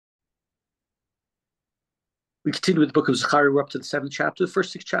We continue with the book of Zechariah. We're up to the 7th chapter. The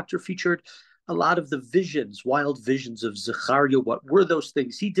first 6 chapters featured a lot of the visions, wild visions of Zechariah. What were those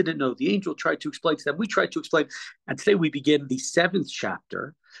things? He didn't know. The angel tried to explain to them. We tried to explain. And today we begin the 7th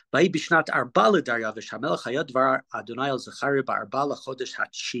chapter. So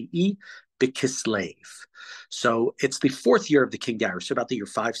it's the 4th year of the king Darius, so about the year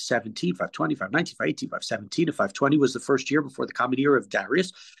 517, 520, 519, 518, 517, and 520 was the first year before the common era of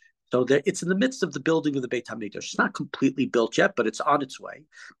Darius. So it's in the midst of the building of the Beit HaMikdash. It's not completely built yet, but it's on its way.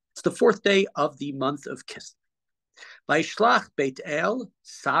 It's the 4th day of the month of Kislev. Vayishlach Beit El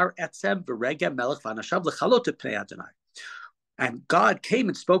Sar Etzem V'Regem Melech V'Anashav L'Chalot Et Pnei Adonai. And God came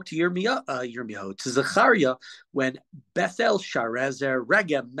and spoke to Yirmiyahu, to Zechariah, when Bethel Sharezer,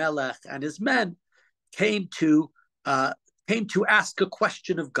 Regem Melech, and his men came to ask a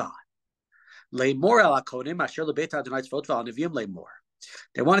question of God. Le'mor el hakonim asher lebeit Adonai tzvot v'al neviim le'mor.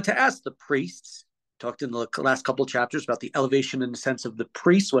 They wanted to ask the priests, talked in the last couple of chapters about the elevation in the sense of the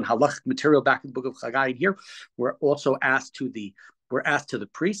priests, when halachic material back in the book of Haggai and here, we're asked to the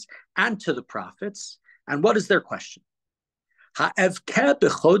priests and to the prophets. And what is their question? Ha'evkeh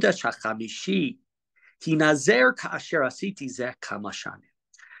b'chodesh hachamishi hinazer ka'asher asiti zeh kama shanim.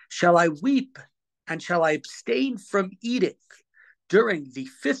 Shall I weep and shall I abstain from eating during the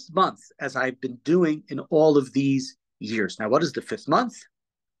 5th month, as I've been doing in all of these years? Now, what is the 5th month?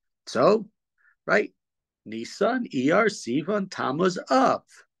 So, right, Nisan, Iyar, Sivan, Tammuz, Av.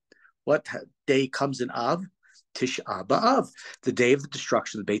 What day comes in Av? Tisha B'Av, the day of the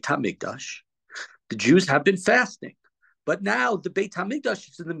destruction of the Beit HaMikdash. The Jews have been fasting, but now the Beit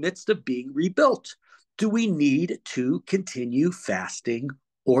HaMikdash is in the midst of being rebuilt. Do we need to continue fasting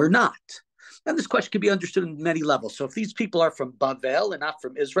or not? And this question can be understood in many levels. So if these people are from Bavel and not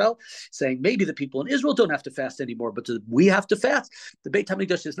from Israel, saying maybe the people in Israel don't have to fast anymore, but we have to fast. The Beit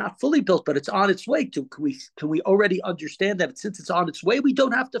HaMikdash is not fully built, but it's on its way. Can we already understand that since it's on its way, we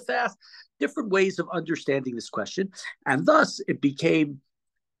don't have to fast? Different ways of understanding this question. And thus it became,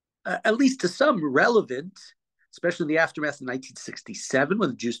 at least to some, relevant, especially in the aftermath of 1967, when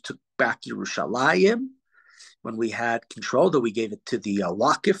the Jews took back Yerushalayim, when we had control, though we gave it to the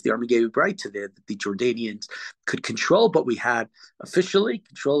Waqif, the army gave it right to the Jordanians could control, but we had officially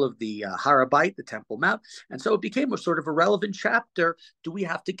control of the Har HaBayit, the Temple Mount. And so it became a sort of a relevant chapter. Do we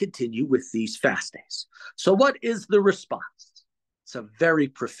have to continue with these fast days? So what is the response? It's a very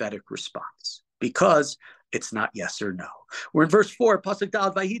prophetic response, because it's not yes or no. We're in verse 4. Pasuk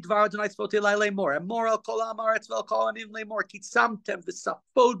Dal Vayhi Dvar Adonai Tzvot Elai Lemor. Emor al kol ha'aretz v'al kol ha'anim lemor. Ki tzamtem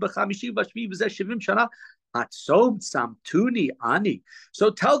v'safod b'chamishi v'shvi v'zeh shivim shana. Atsom samtuni ani. So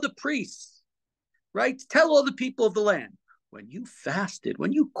tell the priests, right? Tell all the people of the land, when you fasted,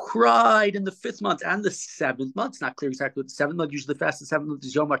 when you cried in the 5th month and the 7th month, it's not clear exactly what the 7th month, usually the fast, the 7th month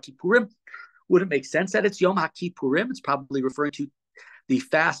is Yom HaKippurim. Would it make sense that it's Yom HaKippurim? It's probably referring to the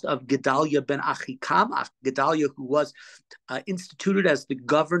fast of Gedaliah ben Achikam, Gedaliah, who was instituted as the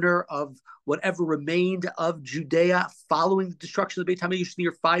governor of whatever remained of Judea following the destruction of the Beit HaMikdash in the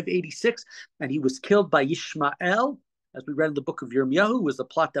year 586, and he was killed by Yishmael, as we read in the book of Yirmiyahu. Was a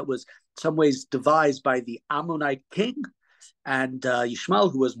plot that was in some ways devised by the Ammonite king, and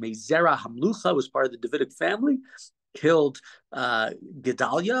Yishmael, who was Mezerah Hamlucha, was part of the Davidic family, killed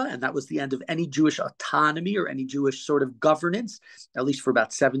Gedaliah, and that was the end of any Jewish autonomy or any Jewish sort of governance, at least for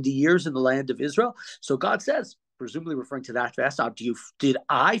about 70 years in the land of Israel. So God says, presumably referring to that fast, did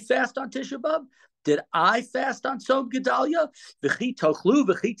I fast on Tisha B'Av? Did I fast on Tzom Gedaliah?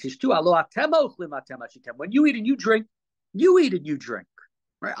 When you eat and you drink, you eat and you drink.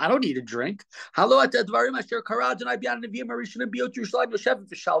 Right? I don't eat and drink. You're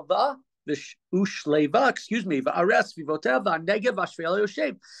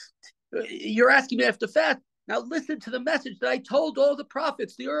asking me to fast. Now listen to the message that I told all the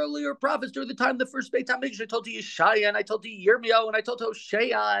prophets, the earlier prophets during the time of the first Beit HaMikdash. I told to Yeshaya, and I told to Yirmiyahu, and I told to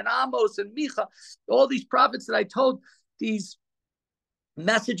Hosea, and Amos, and Micha, all these prophets that I told these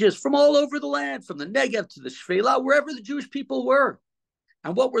messages from all over the land, from the Negev to the Shvela, wherever the Jewish people were.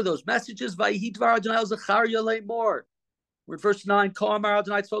 And what were those messages? Vayhi dvar Adonai Zechariah le'mor. We're in verse 9. Kol amar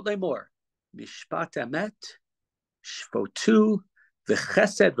Adonai tzvot le'mor. Mishpat emet, shvotu,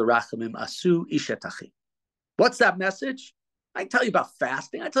 v'chesed v'rachamim asu ishetachim. What's that message? I tell you about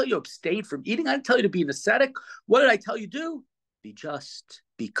fasting. I tell you to abstain from eating. I tell you to be an ascetic. What did I tell you to do? Be just,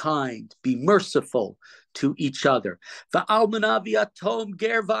 be kind, be merciful to each other. V'almana v'yatom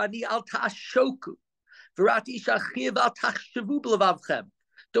ger v'ani al ta'ashoku.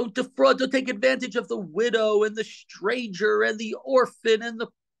 Don't defraud, don't take advantage of the widow and the stranger and the orphan and the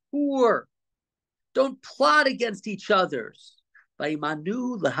poor. Don't plot against each other.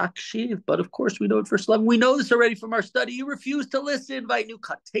 Vaimanu lahakshiv. But of course, we know in verse 11, we know this already from our study. You refuse to listen. Vainu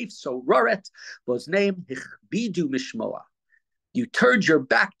katef soraret was named hichbidu mishmoa. You turned your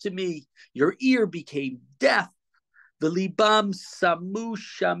back to me. Your ear became deaf. V'libam samu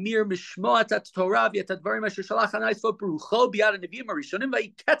shamir mishmoat at Torah v'et advarim asher shalach Adonai tzvot berucho biyad hanevim harishonim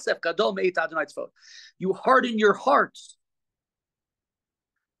v'yiketzef gadol me'et Adonai tzvot. You hardened your hearts.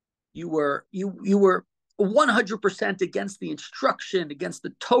 You were 100% against the instruction, against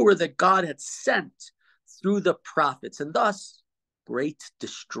the Torah that God had sent through the prophets, and thus great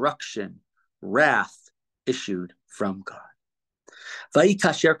destruction, wrath issued from God.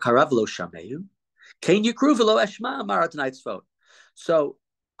 Vayikasher karav lo shameyu. So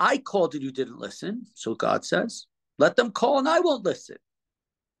I called and you didn't listen. So God says, let them call and I won't listen.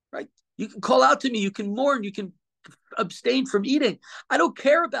 Right? You can call out to me. You can mourn. You can abstain from eating. I don't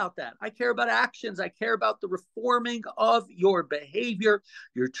care about that. I care about actions. I care about the reforming of your behavior,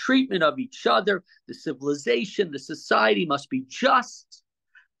 your treatment of each other. The civilization, the society must be just.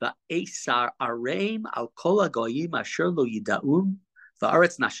 Va'esar areim al kol hagoyim asher lo yidaun.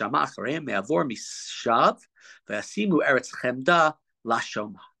 Va'aretz nashama achareim me'avor mishav ve'asimu eretz chemda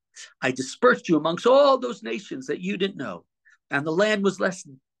lashoma. I dispersed you amongst all those nations that you didn't know, and the land was left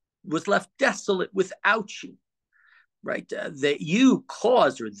desolate without you. Right? That you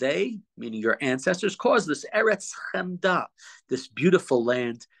caused, or they, meaning your ancestors, caused this eretz chemda, this beautiful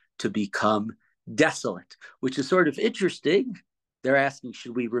land, to become desolate, which is sort of interesting. They're asking,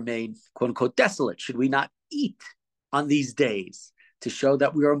 should we remain, quote unquote, desolate? Should we not eat on these days to show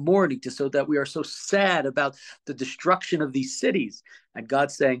that we are mourning, to show that we are so sad about the destruction of these cities? And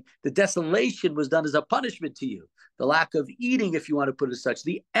God's saying the desolation was done as a punishment to you. The lack of eating, if you want to put it as such,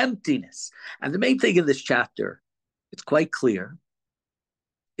 the emptiness. And the main thing in this chapter, it's quite clear,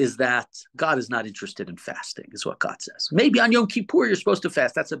 is that God is not interested in fasting, is what God says. Maybe on Yom Kippur you're supposed to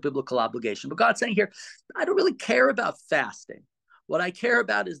fast. That's a biblical obligation. But God's saying here, I don't really care about fasting. What I care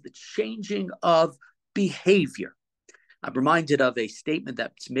about is the changing of behavior. I'm reminded of a statement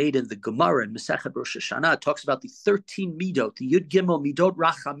that's made in the Gemara in Masechet Rosh Hashanah. It talks about the 13 midot, the Yud Gimel midot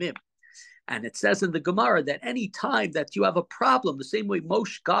Rachamim. And it says in the Gemara that any time that you have a problem, the same way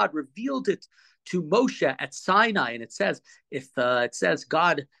God revealed it to Moshe at Sinai, and it says, it sounds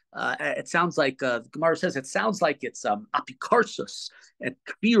like, the Gemara says, it sounds like it's apikarsos and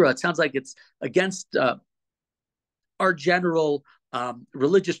kfira. It sounds like it's against our general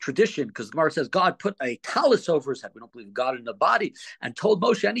religious tradition, because the Gemara says God put a talus over his head. We don't believe God in the body, and told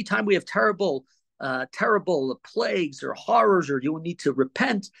Moshe, anytime we have terrible plagues or horrors, or you will need to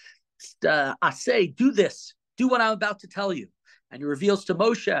repent, I say, do this, do what I'm about to tell you. And he reveals to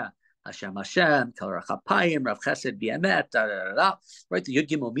Moshe, Hashem, Kal Rachapayim, Rav Chesed, B'emet, right? The Yud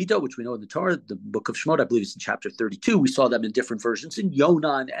Gimel Midah, which we know in the Torah, the book of Shemot, I believe it's in chapter 32. We saw them in different versions in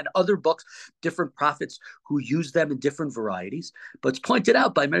Yonah and other books, different prophets who use them in different varieties. But it's pointed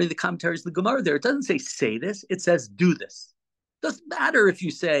out by many of the commentaries of the Gemara there, it doesn't say this, it says do this. Doesn't matter if you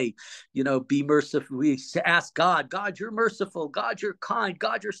say, be merciful. We ask God, you're merciful. God, you're kind.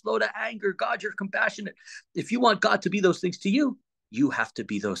 God, you're slow to anger. God, you're compassionate. If you want God to be those things to you, you have to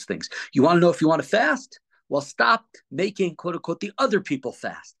be those things. You want to know if you want to fast? Well, stop making, quote unquote, the other people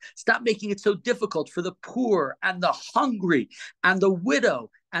fast. Stop making it so difficult for the poor and the hungry and the widow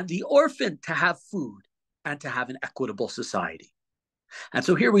and the orphan to have food and to have an equitable society. And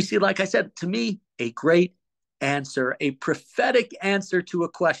so here we see, like I said, to me, a great answer, a prophetic answer to a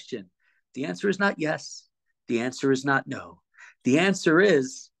question. The answer is not yes. The answer is not no. The answer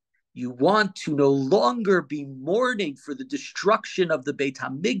is, you want to no longer be mourning for the destruction of the Beit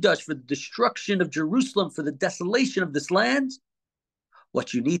HaMikdash, for the destruction of Jerusalem, for the desolation of this land.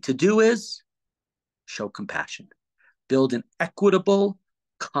 What you need to do is show compassion. Build an equitable,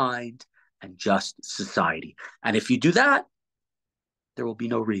 kind, and just society. And if you do that, there will be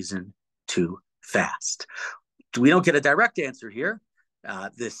no reason to fast. We don't get a direct answer here.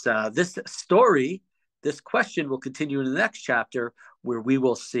 This story, this question will continue in the next chapter, where we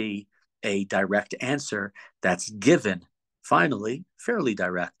will see a direct answer that's given, finally, fairly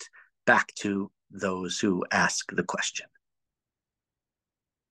direct, back to those who ask the question.